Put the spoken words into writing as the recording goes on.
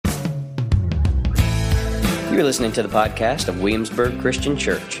You're listening to the podcast of Williamsburg Christian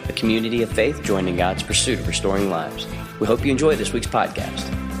Church, a community of faith joined in God's pursuit of restoring lives. We hope you enjoy this week's podcast.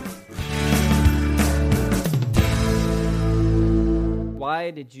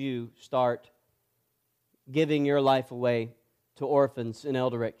 Why did you start giving your life away to orphans in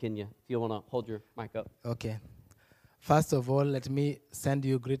Eldoret, Kenya? If you want to hold your mic up. Okay. First of all, let me send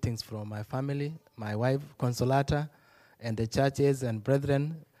you greetings from my family, my wife, Consolata, and the churches and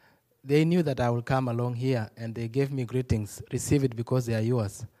brethren. They knew that I will come along here, and they gave me greetings. Receive it because they are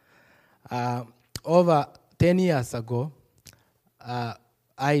yours. Over 10 years ago,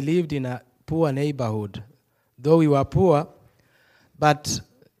 I lived in a poor neighborhood. Though we were poor, but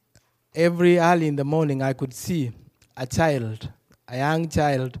every early in the morning I could see a young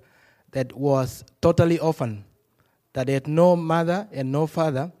child that was totally orphan, that had no mother and no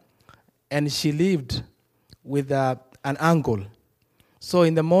father, and she lived with an uncle. So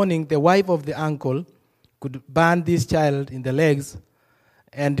in the morning, the wife of the uncle could burn this child in the legs,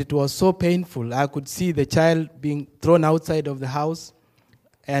 and it was so painful. I could see the child being thrown outside of the house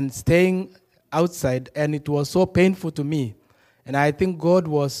and staying outside, and it was so painful to me. And I think God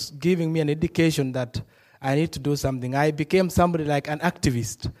was giving me an indication that I need to do something. I became somebody like an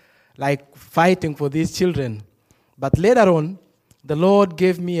activist, like fighting for these children. But later on, the Lord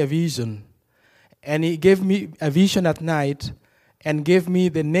gave me a vision, and He gave me a vision at night and gave me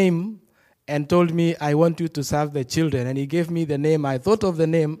the name and told me, I want you to serve the children. And He gave me the name. I thought of the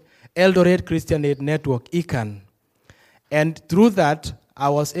name Eldoret Christian Aid Network, ECAN. And through that, I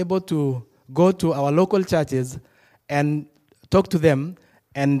was able to go to our local churches and talk to them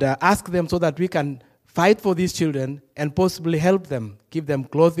and ask them so that we can fight for these children and possibly help them, give them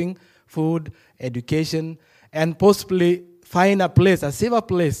clothing, food, education, and possibly find a place, a safer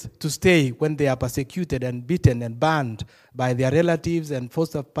place to stay when they are persecuted and beaten and banned by their relatives and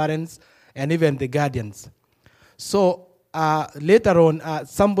foster parents and even the guardians. So later on,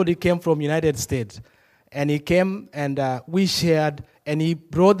 somebody came from United States, and he came and we shared, and he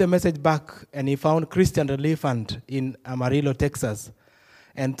brought the message back, and he found Christian Relief Fund in Amarillo, Texas.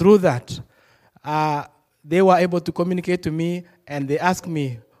 And through that, they were able to communicate to me, and they asked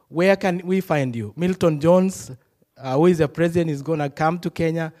me, where can we find you? Milton Jones, who is the president, is going to come to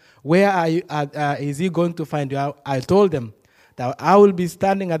Kenya. Where is he going to find you? I told them that I will be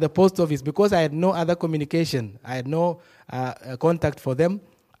standing at the post office because I had no other communication. I had no contact for them.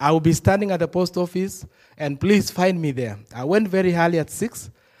 I will be standing at the post office, and please find me there. I went very early at 6,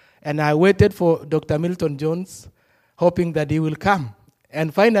 and I waited for Dr. Milton Jones, hoping that he will come.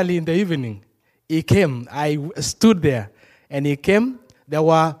 And finally, in the evening, he came. I stood there, and he came. There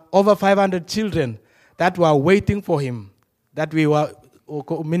were over 500 children that were waiting for him, that we were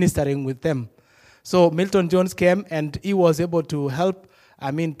ministering with them. So Milton Jones came, and he was able to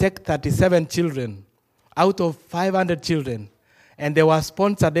take 37 children out of 500 children. And they were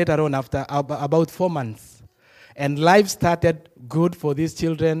sponsored later on after about 4 months. And life started good for these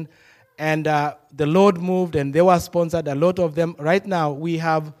children. And the Lord moved, and they were sponsored, a lot of them. Right now, we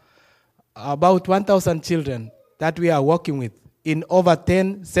have about 1,000 children that we are working with in over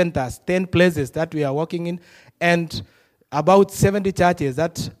 10 centers, 10 places that we are working in, and about 70 churches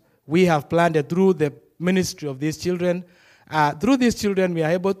that we have planted through the ministry of these children. Through these children, we are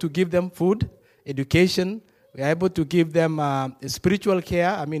able to give them food, education. We are able to give them spiritual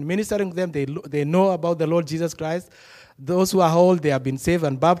care. Ministering to them, they know about the Lord Jesus Christ. Those who are old, they have been saved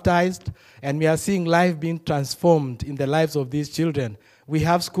and baptized, and we are seeing life being transformed in the lives of these children. We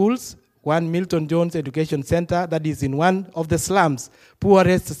have schools. One Milton Jones Education Center that is in one of the slums,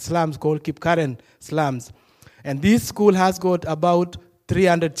 poorest slums called Kipkaren slums. And this school has got about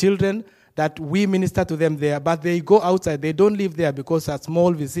 300 children that we minister to them there, but they go outside. They don't live there because it's a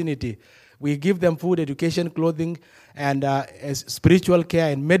small vicinity. We give them food, education, clothing, and spiritual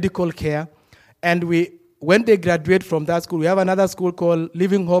care and medical care. And when they graduate from that school, we have another school called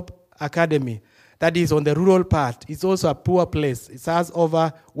Living Hope Academy. That is on the rural part. It's also a poor place. It has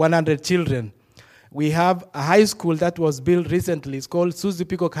over 100 children. We have a high school that was built recently. It's called Suzy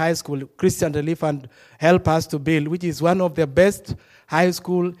Peacock High School. Christian Relief Fund helped us to build, which is one of the best high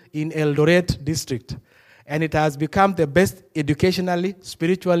school in Eldoret district. And it has become the best educationally,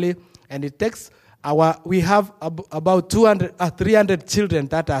 spiritually, and it takes we have about 300 children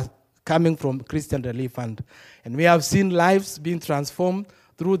that are coming from Christian Relief Fund. And we have seen lives being transformed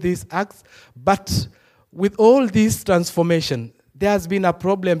through these acts. But with all this transformation, there has been a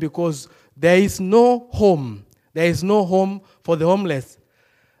problem because there is no home. There is no home for the homeless.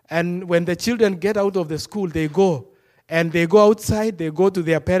 And when the children get out of the school, they go And they go outside, they go to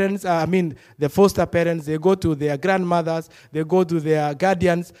their parents, the foster parents, they go to their grandmothers, they go to their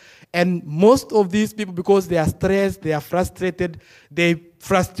guardians. And most of these people, because they are stressed, they are frustrated, they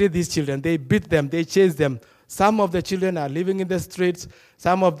frustrate these children. They beat them, they chase them. Some of the children are living in the streets.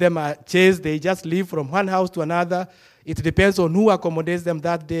 Some of them are chased. They just leave from one house to another. It depends on who accommodates them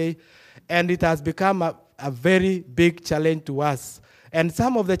that day. And it has become a very big challenge to us. And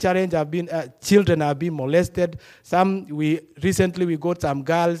some of the challenge have been children have been molested. Recently we got some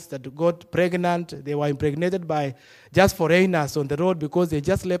girls that got pregnant. They were impregnated by just foreigners on the road because they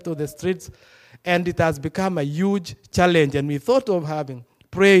just left on the streets. And it has become a huge challenge. And we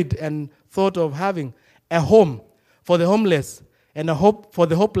prayed and thought of having a home for the homeless and a hope for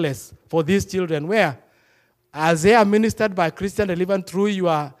the hopeless for these children, where as they are ministered by Christian Relevant through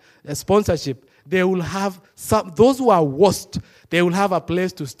your sponsorship, they will have those who are worst, they will have a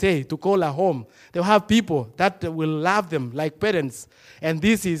place to stay, to call a home. They will have people that will love them like parents. And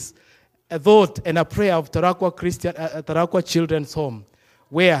this is a thought and a prayer of Taraqua Children's Home,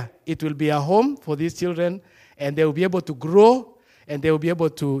 where it will be a home for these children, and they will be able to grow, and they will be able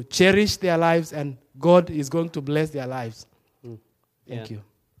to cherish their lives, and God is going to bless their lives. Thank you.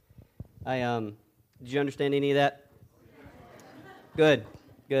 Did you understand any of that? Good.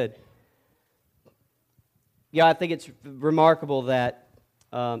 Yeah, I think it's remarkable that,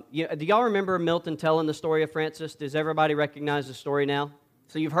 do y'all remember Milton telling the story of Francis? Does everybody recognize the story now?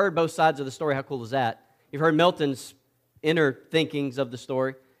 So you've heard both sides of the story. How cool is that? You've heard Milton's inner thinkings of the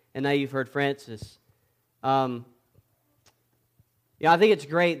story, and now you've heard Francis. I think it's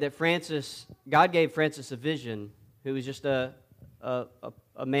great that God gave Francis a vision, who was just a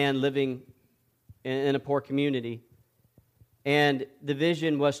man living in a poor community. And the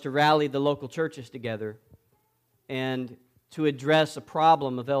vision was to rally the local churches together and to address a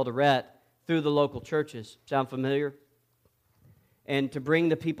problem of Eldoret through the local churches. Sound familiar? And to bring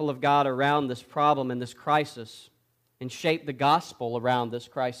the people of God around this problem and this crisis and shape the gospel around this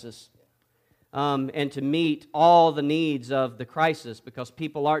crisis. And to meet all the needs of the crisis, because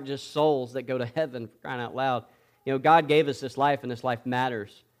people aren't just souls that go to heaven, for crying out loud. God gave us this life, and this life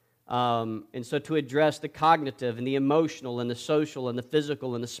matters. And so to address the cognitive and the emotional and the social and the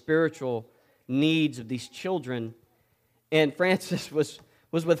physical and the spiritual needs of these children. And Francis was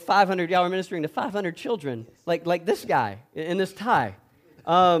with 500, y'all were ministering to 500 children, like this guy in this tie,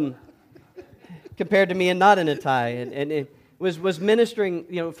 compared to me and not in a tie. And it was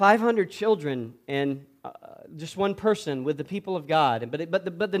ministering, 500 children and just one person with the people of God.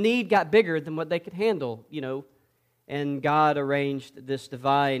 But the need got bigger than what they could handle, And God arranged this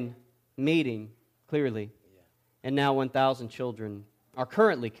divine meeting, clearly. And now 1,000 children are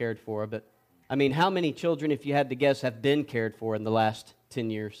currently cared for. But, how many children, if you had to guess, have been cared for in the last 10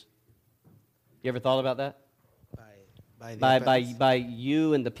 years? You ever thought about that? By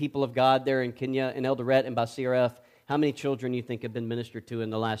you and the people of God there in Kenya and Eldoret and by CRF, how many children you think have been ministered to in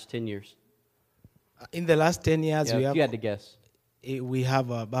the last 10 years? In the last 10 years, if you had to guess. We have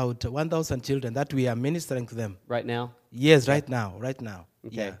about 1,000 children that we are ministering to them. Right now? Yes, right now.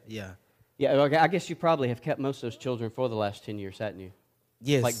 Okay. Yeah. Okay, I guess you probably have kept most of those children for the last 10 years, hadn't you?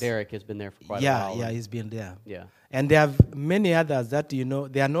 Yes. Like Derek has been there for quite a while. Yeah, he's been there. Yeah. And there are many others that,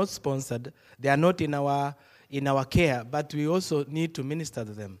 they are not sponsored. They are not in our care, but we also need to minister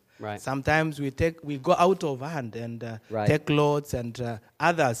to them. Right. Sometimes we go out of hand and take loads and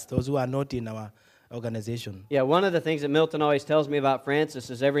others, those who are not in our organization. Yeah, one of the things that Milton always tells me about Francis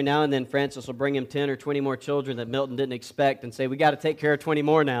is every now and then Francis will bring him 10 or 20 more children that Milton didn't expect and say, we got to take care of 20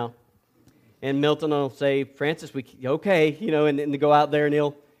 more now. And Milton will say, Francis, okay, and go out there and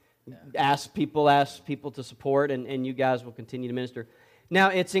he'll ask people to support, and you guys will continue to minister. Now,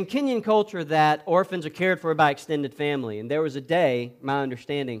 it's in Kenyan culture that orphans are cared for by extended family, and there was a day, my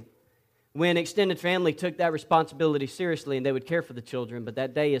understanding, when extended family took that responsibility seriously and they would care for the children, but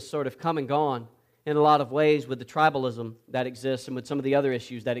that day is sort of come and gone in a lot of ways with the tribalism that exists and with some of the other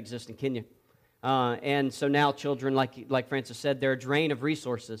issues that exist in Kenya. And so now children, like Francis said, they're a drain of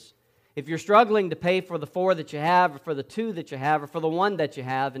resources. If you're struggling to pay for the 4 that you have, or for the 2 that you have, or for the 1 that you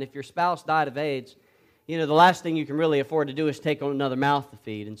have, and if your spouse died of AIDS, the last thing you can really afford to do is take on another mouth to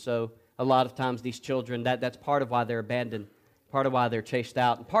feed. And so a lot of times these children, that's part of why they're abandoned, part of why they're chased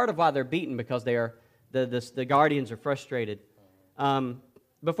out, and part of why they're beaten, because the guardians are frustrated.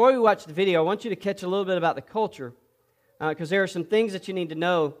 Before we watch the video, I want you to catch a little bit about the culture, because there are some things that you need to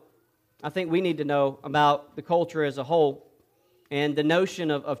know, I think we need to know about the culture as a whole, and the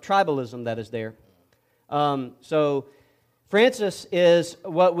notion of tribalism that is there. So Francis is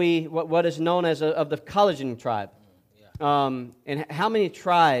what is known as of the Kalenjin tribe. And how many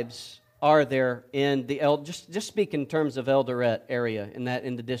tribes are there in the just speak in terms of Eldoret area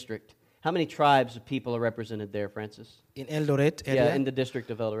in the district? How many tribes of people are represented there, Francis? In Eldoret area? Yeah, in the district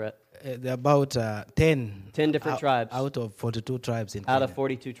of Eldoret. There are about 10. 10 different tribes. Out of 42 tribes in Out Kenya. of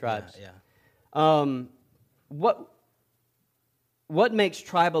 42 tribes. Yeah. What makes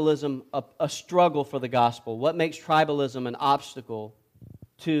tribalism a struggle for the gospel? What makes tribalism an obstacle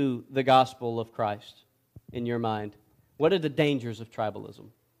to the gospel of Christ, in your mind? What are the dangers of tribalism?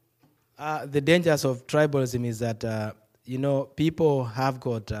 The dangers of tribalism is that, people have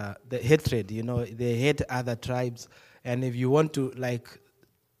got the hatred. They hate other tribes. And if you want to,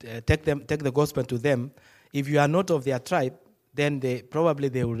 take the gospel to them, if you are not of their tribe, then they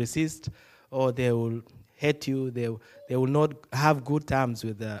will resist, or they will hate you. They will not have good terms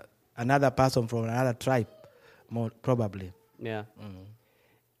with another person from another tribe, more probably. Yeah. Mm-hmm.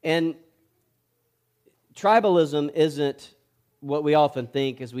 And tribalism isn't what we often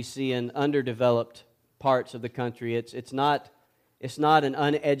think as we see in underdeveloped parts of the country. It's not an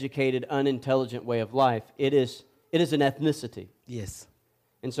uneducated, unintelligent way of life. It is an ethnicity. Yes.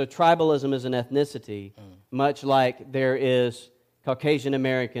 And so tribalism is an ethnicity, much like there is Caucasian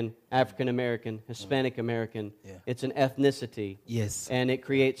American, African American, Hispanic American. Yeah. It's an ethnicity. Yes. And it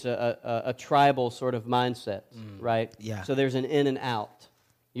creates a tribal sort of mindset, right? Yeah. So there's an in and out.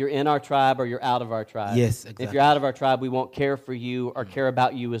 You're in our tribe or you're out of our tribe. Yes, exactly. If you're out of our tribe, we won't care for you or care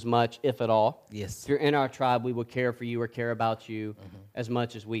about you as much, if at all. Yes. If you're in our tribe, we will care for you or care about you as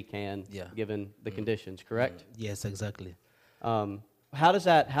much as we can, given the conditions, correct? Yes, exactly. How does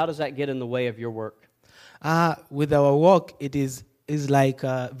that get in the way of your work? With our work, it is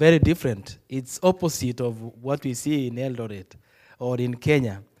very different. It's opposite of what we see in Eldoret or in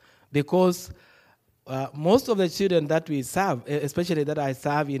Kenya, because most of the children that we serve, especially that I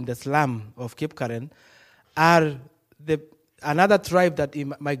serve in the slum of Cape Karen, are another tribe that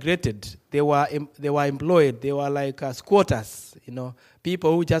migrated. They were employed. They were like squatters,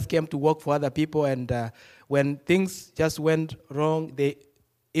 people who just came to work for other people. And when things just went wrong,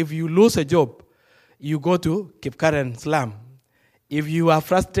 if you lose a job, you go to Cape Karen slum. If you are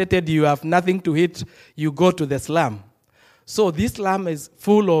frustrated, you have nothing to eat, you go to the slum. So this slum is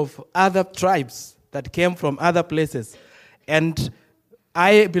full of other tribes that came from other places. And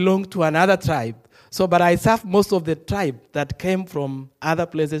I belong to another tribe. But I serve most of the tribe that came from other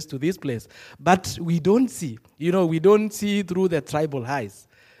places to this place. But we don't see, we don't see through the tribal eyes.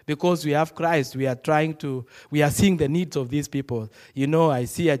 Because we have Christ, we are seeing the needs of these people. I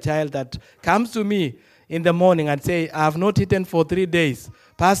see a child that comes to me in the morning and say, I have not eaten for 3 days.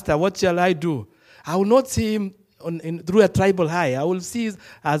 Pastor, what shall I do? I will not see him through a tribal eye. I will see him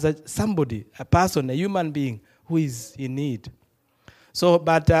as a person, a human being who is in need.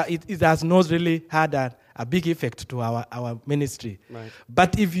 But it has not really had a big effect to our ministry. Right.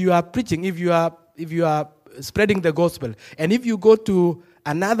 But if you are preaching, if you are spreading the gospel, and if you go to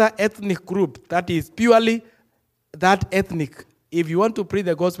another ethnic group that is purely that ethnic, if you want to preach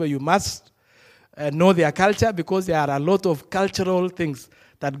the gospel, you must know their culture, because there are a lot of cultural things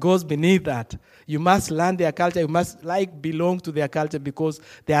that goes beneath that. You must learn their culture. You must belong to their culture, because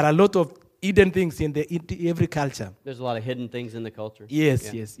there are a lot of hidden things in every culture. There's a lot of hidden things in the culture.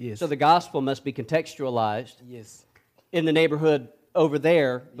 Yes, Yeah. yes. So the gospel must be contextualized Yes. in the neighborhood over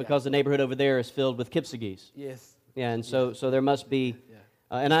there, because the neighborhood over there is filled with Kipsigis. Yes. Yeah, and so there must be,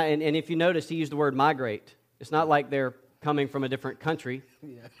 and if you notice, he used the word migrate. It's not like they're coming from a different country,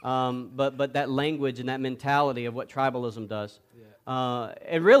 but that language and that mentality of what tribalism does.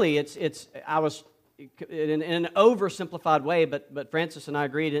 And really, I was in an oversimplified way, but Francis and I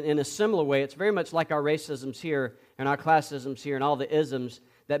agreed in a similar way. It's very much like our racisms here and our classisms here and all the isms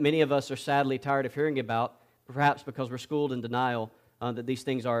that many of us are sadly tired of hearing about, perhaps because we're schooled in denial that these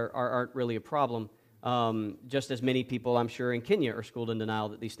things aren't really a problem. Just as many people, I'm sure, in Kenya are schooled in denial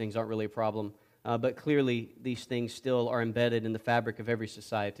that these things aren't really a problem. But clearly, these things still are embedded in the fabric of every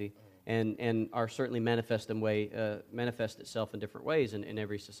society, and are certainly manifest itself in different ways in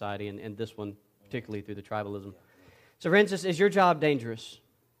every society, and this one particularly through the tribalism. So, Francis, is your job dangerous?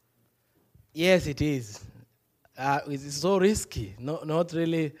 Yes, it is. It's so risky. Not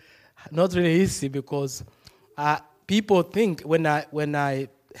really easy, because people think when I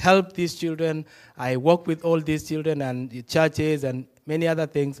help these children, I work with all these children and the churches and many other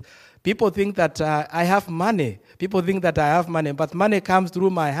things. People think that I have money. People think that I have money, but money comes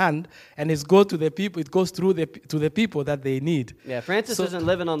through my hand, and it goes to the people. It goes through to the people that they need. Yeah, Francis isn't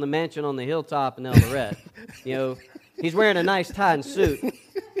living on the mansion on the hilltop in Eldoret. He's wearing a nice tie and suit,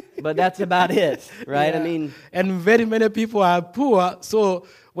 but that's about it, right? Yeah. And very many people are poor. So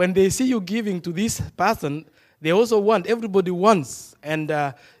when they see you giving to this person, they also want, everybody wants. And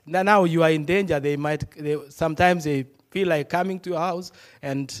now you are in danger. Sometimes they feel like coming to your house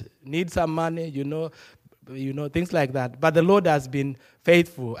and need some money, things like that. But the Lord has been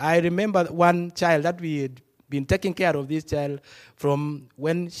faithful. I remember one child that we had been taking care of this child from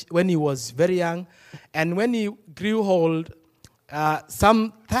when he was very young. And when he grew old,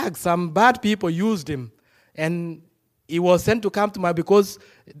 some thugs, some bad people used him. And he was sent to come to because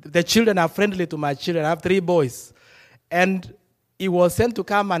the children are friendly to my children. I have 3 boys. And he was sent to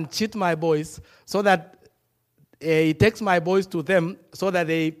come and cheat my boys so that he takes my boys to them so that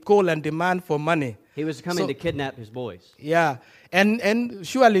they call and demand for money. He was coming to kidnap his boys. Yeah. And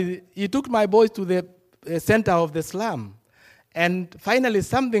surely he took my boys to the center of the slum. And finally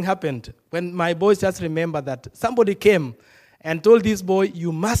something happened when my boys just remembered that somebody came and told this boy,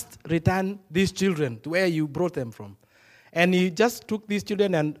 you must return these children to where you brought them from. And he just took these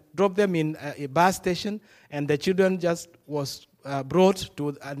children and dropped them in a bus station, and the children just was brought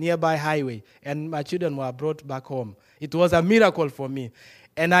to a nearby highway, and my children were brought back home. It was a miracle for me.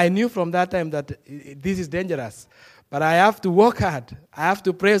 And I knew from that time that this is dangerous. But I have to work hard. I have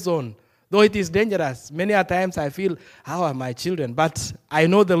to press on. Though it is dangerous, many a times I feel, how are my children? But I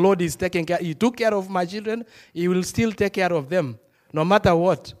know the Lord is taking care. He took care of my children. He will still take care of them, no matter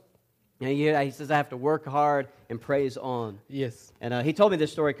what. And he says, I have to work hard and praise on. Yes. And he told me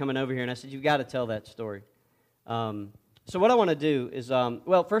this story coming over here, and I said, you've got to tell that story. So what I want to do is,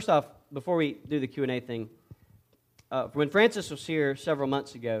 first off, before we do the Q&A thing, when Francis was here several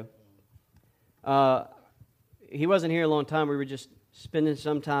months ago, he wasn't here a long time. We were just spending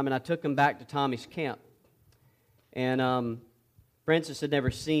some time, and I took him back to Tommy's camp. And Francis had never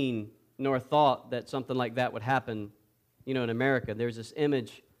seen nor thought that something like that would happen, in America. There's this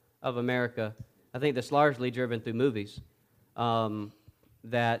image of America, I think that's largely driven through movies,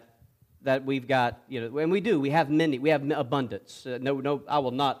 that we've got, and we do. We have abundance. No, I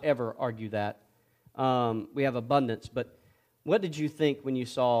will not ever argue that. We have abundance. But what did you think when you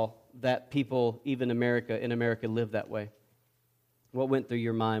saw that people, even in America, live that way? What went through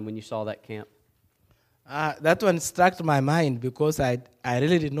your mind when you saw that camp? That one struck my mind because I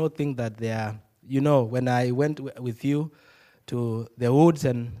really did not think that they are, when I went with you to the woods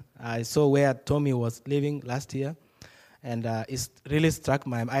and I saw where Tommy was living last year, and it really struck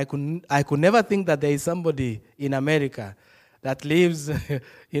my mind. I could never think that there is somebody in America that lives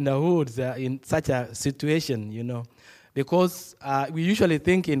in the woods in such a situation, because we usually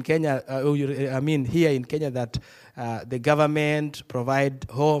think in Kenya, here in Kenya, that the government provide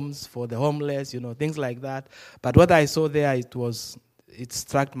homes for the homeless, things like that. But what I saw there, it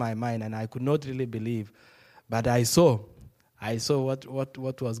struck my mind, and I could not really believe. But I saw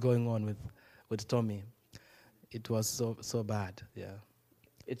what was going on with Tommy. It was so bad. Yeah.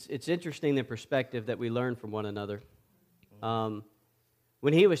 It's interesting the perspective that we learn from one another.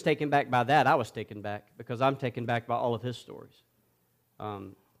 When he was taken back by that, I was taken back because I'm taken back by all of his stories.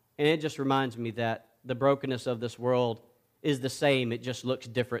 And it just reminds me that the brokenness of this world is the same. It just looks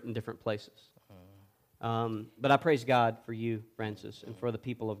different in different places. But I praise God for you, Francis, and for the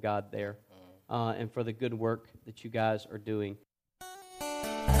people of God there, and for the good work that you guys are doing.